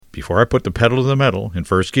before I put the pedal to the metal in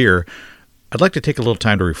first gear, I'd like to take a little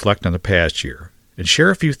time to reflect on the past year and share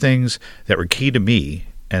a few things that were key to me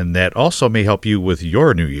and that also may help you with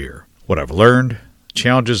your new year. What I've learned,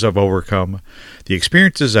 challenges I've overcome, the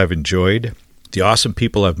experiences I've enjoyed, the awesome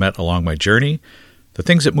people I've met along my journey, the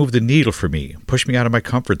things that moved the needle for me, pushed me out of my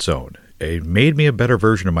comfort zone, and made me a better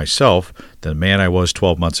version of myself than the man I was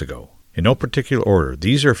 12 months ago. In no particular order,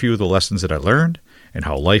 these are a few of the lessons that I learned and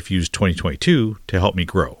how life used 2022 to help me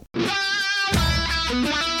grow.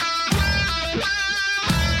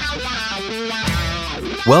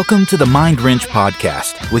 Welcome to the Mind Wrench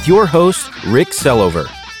Podcast with your host, Rick Sellover,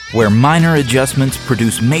 where minor adjustments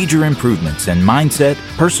produce major improvements in mindset,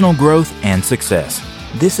 personal growth, and success.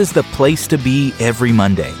 This is the place to be every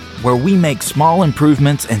Monday, where we make small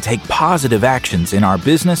improvements and take positive actions in our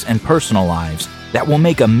business and personal lives that will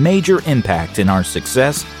make a major impact in our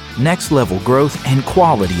success, next level growth, and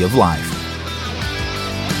quality of life.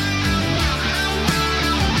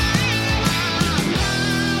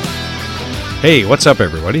 Hey, what's up,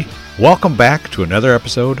 everybody? Welcome back to another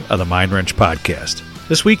episode of the Mind Wrench Podcast.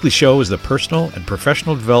 This weekly show is the personal and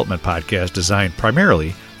professional development podcast designed primarily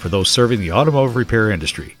for those serving the automotive repair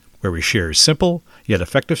industry, where we share simple yet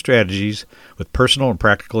effective strategies with personal and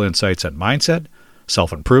practical insights on mindset,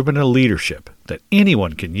 self-improvement, and leadership that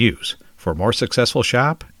anyone can use for a more successful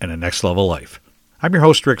shop and a next-level life. I'm your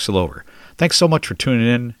host, Rick Sellover. Thanks so much for tuning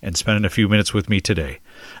in and spending a few minutes with me today.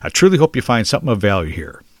 I truly hope you find something of value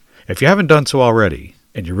here. If you haven't done so already,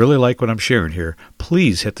 and you really like what I'm sharing here,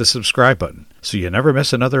 please hit the subscribe button so you never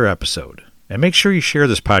miss another episode. And make sure you share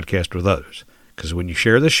this podcast with others, because when you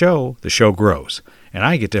share the show grows, and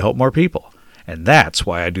I get to help more people. And that's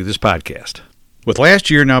why I do this podcast. With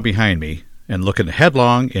last year now behind me, and looking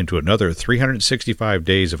headlong into another 365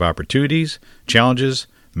 days of opportunities, challenges,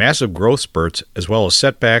 massive growth spurts, as well as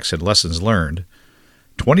setbacks and lessons learned,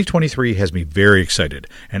 2023 has me very excited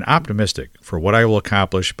and optimistic for what I will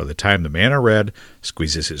accomplish by the time the man in red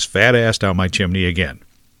squeezes his fat ass down my chimney again.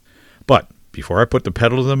 But before I put the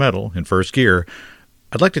pedal to the metal in first gear,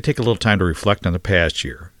 I'd like to take a little time to reflect on the past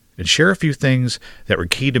year and share a few things that were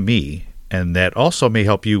key to me and that also may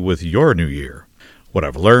help you with your new year. What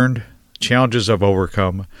I've learned, challenges I've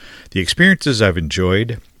overcome, the experiences I've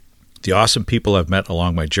enjoyed, the awesome people I've met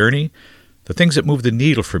along my journey, the things that moved the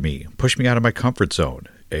needle for me, pushed me out of my comfort zone,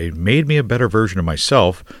 and made me a better version of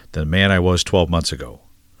myself than the man I was 12 months ago.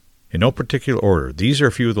 In no particular order, these are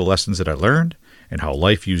a few of the lessons that I learned and how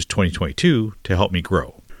life used 2022 to help me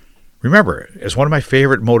grow. Remember, as one of my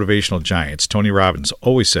favorite motivational giants, Tony Robbins,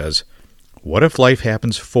 always says, what if life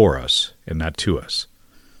happens for us and not to us?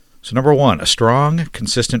 So number one, a strong,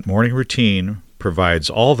 consistent morning routine provides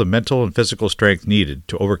all the mental and physical strength needed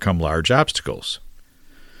to overcome large obstacles.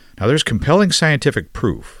 Now, there's compelling scientific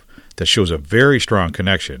proof that shows a very strong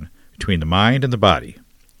connection between the mind and the body.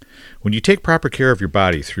 When you take proper care of your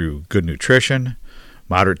body through good nutrition,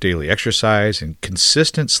 moderate daily exercise, and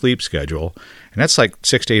consistent sleep schedule, and that's like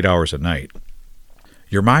 6 to 8 hours a night,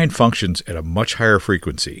 your mind functions at a much higher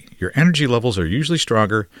frequency. Your energy levels are usually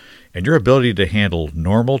stronger, and your ability to handle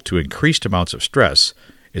normal to increased amounts of stress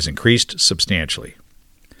is increased substantially.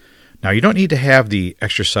 Now, you don't need to have the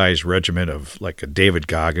exercise regimen of like a David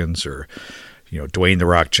Goggins or, Dwayne "The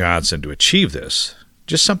Rock" Johnson to achieve this.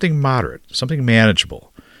 Just something moderate, something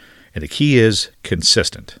manageable. And the key is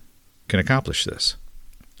consistent. Can accomplish this.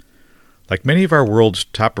 Like many of our world's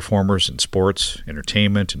top performers in sports,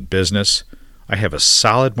 entertainment, and business, I have a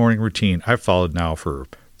solid morning routine I've followed now for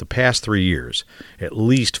the past 3 years, at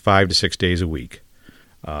least 5 to 6 days a week,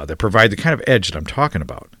 that provide the kind of edge that I'm talking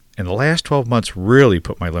about. And the last 12 months really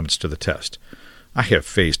put my limits to the test. I have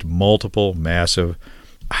faced multiple, massive,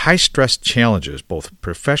 high-stress challenges, both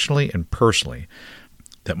professionally and personally,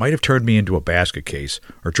 that might have turned me into a basket case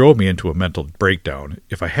or drove me into a mental breakdown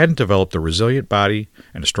if I hadn't developed a resilient body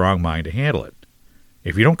and a strong mind to handle it.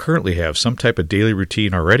 If you don't currently have some type of daily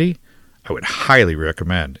routine already, I would highly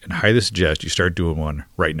recommend and highly suggest you start doing one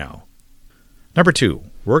right now. Number 2,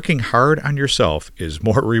 working hard on yourself is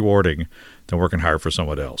more rewarding than working hard for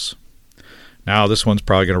someone else. Now, this one's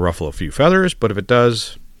probably going to ruffle a few feathers, but if it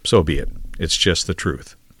does, so be it. It's just the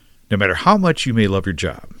truth. No matter how much you may love your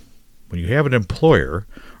job, when you have an employer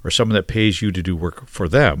or someone that pays you to do work for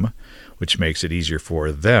them, which makes it easier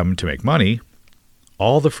for them to make money,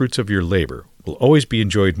 all the fruits of your labor will always be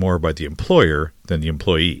enjoyed more by the employer than the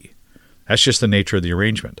employee. That's just the nature of the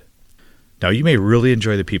arrangement. Now, you may really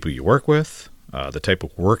enjoy the people you work with, the type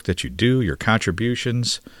of work that you do, your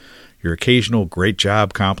contributions, your occasional great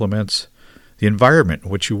job compliments, the environment in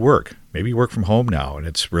which you work. Maybe you work from home now and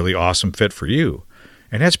it's really awesome fit for you,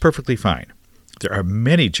 and that's perfectly fine. There are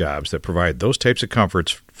many jobs that provide those types of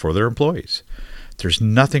comforts for their employees. There's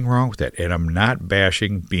nothing wrong with that, and I'm not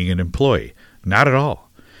bashing being an employee. Not at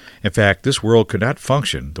all. In fact, this world could not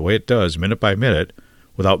function the way it does minute by minute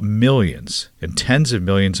without millions and tens of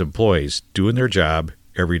millions of employees doing their job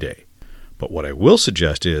every day. But what I will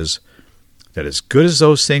suggest is that as good as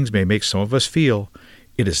those things may make some of us feel,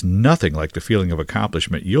 it is nothing like the feeling of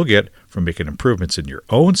accomplishment you'll get from making improvements in your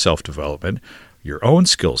own self-development, your own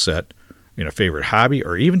skill set, in a favorite hobby,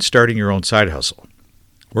 or even starting your own side hustle.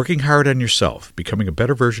 Working hard on yourself, becoming a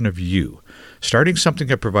better version of you, starting something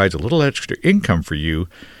that provides a little extra income for you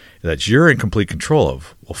that you're in complete control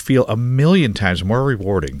of will feel 1,000,000 times more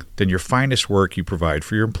rewarding than your finest work you provide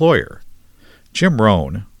for your employer. Jim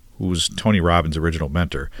Rohn, who was Tony Robbins' original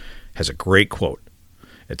mentor, has a great quote.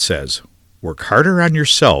 It says, "Work harder on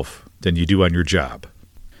yourself than you do on your job."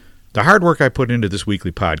 The hard work I put into this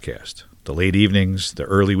weekly podcast, the late evenings, the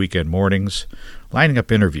early weekend mornings, lining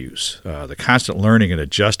up interviews, the constant learning and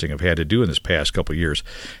adjusting I've had to do in this past couple of years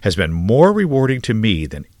has been more rewarding to me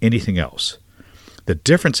than anything else. The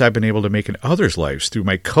difference I've been able to make in others' lives through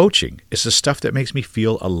my coaching is the stuff that makes me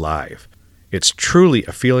feel alive. It's truly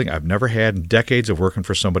a feeling I've never had in decades of working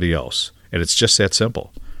for somebody else, and it's just that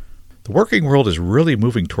simple. The working world is really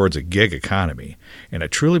moving towards a gig economy, and I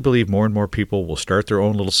truly believe more and more people will start their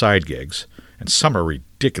own little side gigs, and some are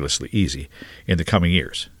ridiculously easy, in the coming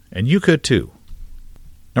years. And you could too.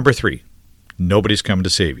 Number 3, nobody's coming to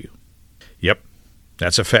save you. Yep,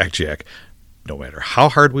 that's a fact, Jack. No matter how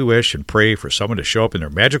hard we wish and pray for someone to show up in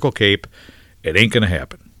their magical cape, it ain't going to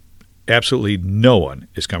happen. Absolutely no one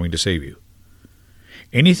is coming to save you.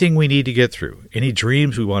 Anything we need to get through, any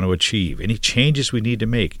dreams we want to achieve, any changes we need to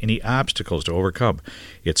make, any obstacles to overcome,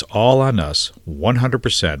 it's all on us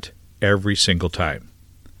 100% every single time.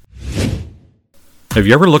 Have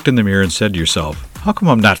you ever looked in the mirror and said to yourself, how come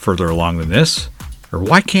I'm not further along than this? Or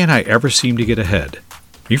why can't I ever seem to get ahead?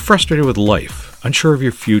 Are you frustrated with life, unsure of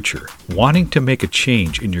your future, wanting to make a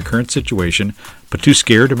change in your current situation, but too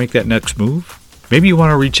scared to make that next move? Maybe you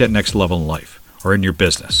want to reach that next level in life or in your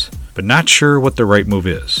business, but not sure what the right move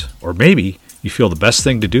is. Or maybe you feel the best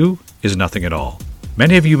thing to do is nothing at all.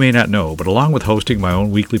 Many of you may not know, but along with hosting my own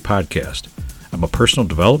weekly podcast, I'm a personal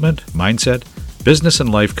development, mindset, business, and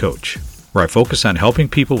life coach, where I focus on helping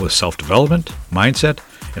people with self-development, mindset,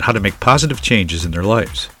 and how to make positive changes in their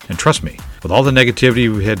lives. And trust me, with all the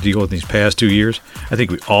negativity we've had to deal with these past 2 years, I think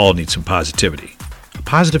we all need some positivity, a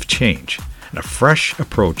positive change, and a fresh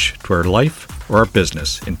approach to our life or our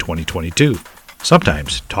business in 2022.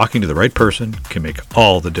 Sometimes talking to the right person can make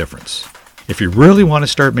all the difference. If you really want to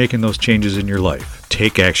start making those changes in your life,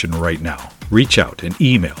 take action right now. Reach out and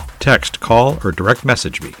email, text, call, or direct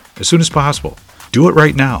message me as soon as possible. Do it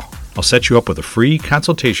right now. I'll set you up with a free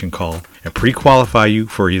consultation call and pre-qualify you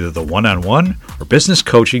for either the one-on-one or business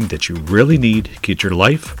coaching that you really need to get your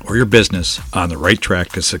life or your business on the right track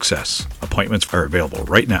to success. Appointments are available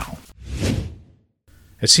right now.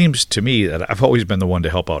 It seems to me that I've always been the one to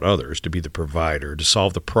help out others, to be the provider, to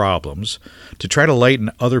solve the problems, to try to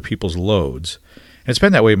lighten other people's loads. And it's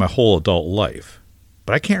been that way my whole adult life.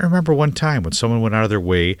 But I can't remember one time when someone went out of their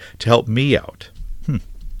way to help me out.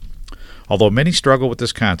 Although many struggle with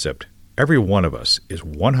this concept, every one of us is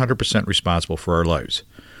 100% responsible for our lives,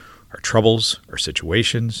 our troubles, our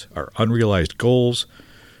situations, our unrealized goals,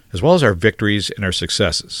 as well as our victories and our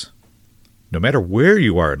successes. No matter where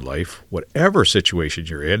you are in life, whatever situation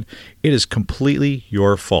you're in, it is completely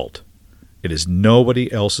your fault. It is nobody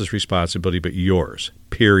else's responsibility but yours,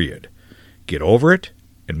 period. Get over it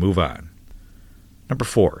and move on. Number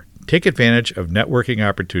 4, take advantage of networking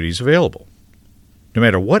opportunities available. No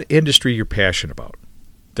matter what industry you're passionate about,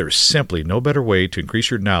 there is simply no better way to increase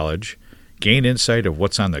your knowledge, gain insight of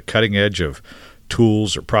what's on the cutting edge of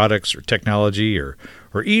tools or products or technology, or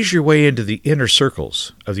ease your way into the inner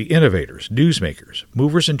circles of the innovators, newsmakers,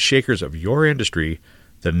 movers and shakers of your industry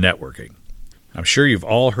than networking. I'm sure you've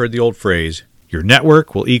all heard the old phrase, your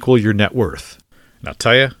network will equal your net worth. And I'll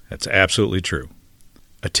tell you, that's absolutely true.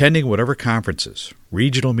 Attending whatever conferences,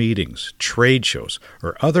 regional meetings, trade shows,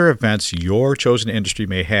 or other events your chosen industry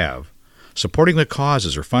may have, supporting the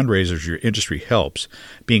causes or fundraisers your industry helps,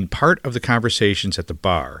 being part of the conversations at the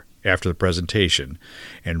bar after the presentation,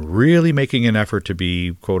 and really making an effort to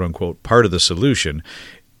be, quote-unquote, part of the solution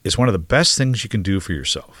is one of the best things you can do for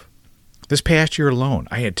yourself. This past year alone,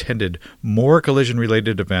 I attended more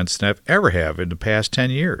collision-related events than I've ever have in the past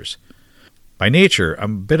 10 years. By nature,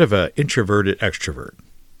 I'm a bit of an introverted extrovert,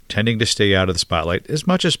 tending to stay out of the spotlight as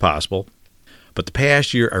much as possible. But the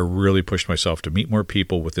past year, I really pushed myself to meet more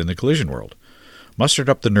people within the collision world. Mustered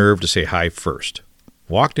up the nerve to say hi first.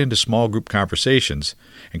 walked into small group conversations,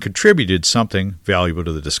 and contributed something valuable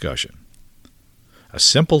to the discussion. A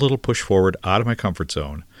simple little push forward out of my comfort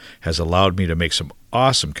zone has allowed me to make some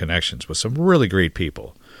awesome connections with some really great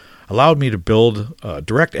people, allowed me to build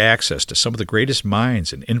direct access to some of the greatest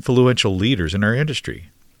minds and influential leaders in our industry.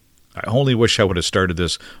 I only wish I would have started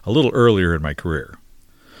this a little earlier in my career.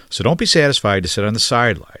 So don't be satisfied to sit on the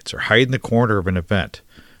sidelines or hide in the corner of an event.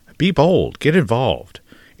 Be bold, get involved,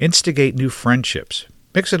 instigate new friendships,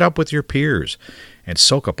 mix it up with your peers, and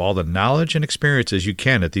soak up all the knowledge and experiences you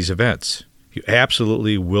can at these events. You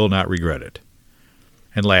absolutely will not regret it.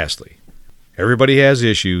 And lastly, everybody has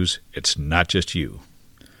issues. It's not just you.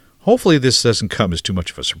 Hopefully this doesn't come as too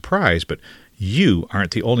much of a surprise, but you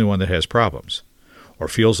aren't the only one that has problems or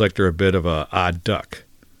feels like they're a bit of an odd duck.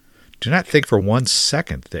 Do not think for 1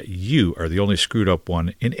 second that you are the only screwed up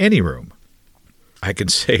one in any room. I can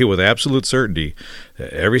say with absolute certainty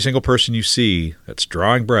that every single person you see that's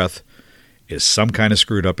drawing breath is some kind of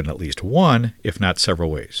screwed up in at least one, if not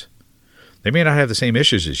several ways. They may not have the same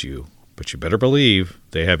issues as you, but you better believe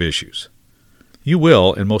they have issues. You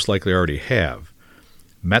will, and most likely already have,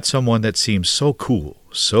 met someone that seems so cool,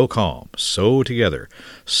 so calm, so together,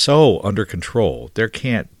 so under control, there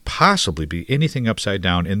can't possibly be anything upside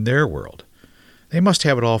down in their world. They must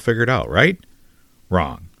have it all figured out, right?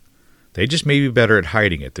 Wrong. They just may be better at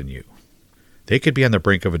hiding it than you. They could be on the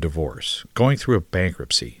brink of a divorce, going through a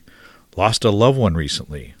bankruptcy, lost a loved one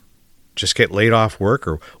recently, just get laid off work,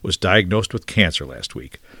 or was diagnosed with cancer last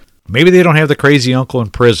week. Maybe they don't have the crazy uncle in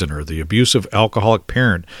prison or the abusive alcoholic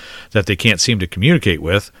parent that they can't seem to communicate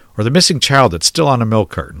with, or the missing child that's still on a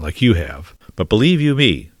milk carton like you have. But believe you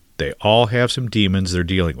me, they all have some demons they're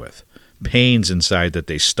dealing with, pains inside that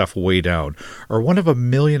they stuff way down, or one of a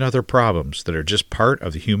million other problems that are just part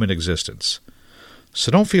of the human existence.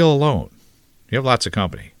 So don't feel alone. You have lots of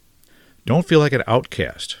company. Don't feel like an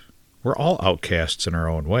outcast. We're all outcasts in our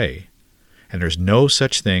own way, and there's no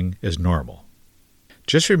such thing as normal.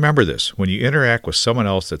 Just remember this when you interact with someone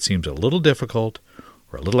else that seems a little difficult,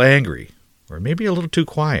 or a little angry, or maybe a little too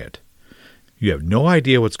quiet. You have no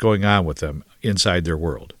idea what's going on with them inside their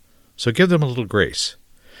world, so give them a little grace.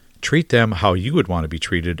 Treat them how you would want to be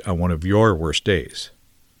treated on one of your worst days.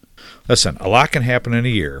 Listen, a lot can happen in a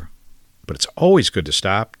year, but it's always good to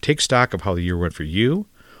stop, take stock of how the year went for you,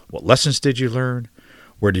 what lessons did you learn,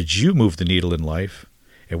 where did you move the needle in life,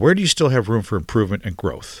 and where do you still have room for improvement and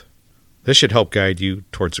growth? This should help guide you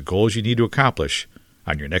towards the goals you need to accomplish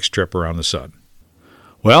on your next trip around the sun.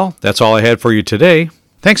 Well, that's all I had for you today.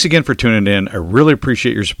 Thanks again for tuning in. I really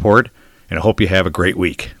appreciate your support, and I hope you have a great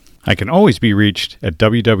week. I can always be reached at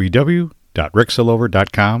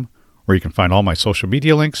www.ricksillover.com, where you can find all my social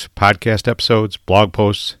media links, podcast episodes, blog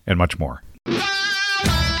posts, and much more.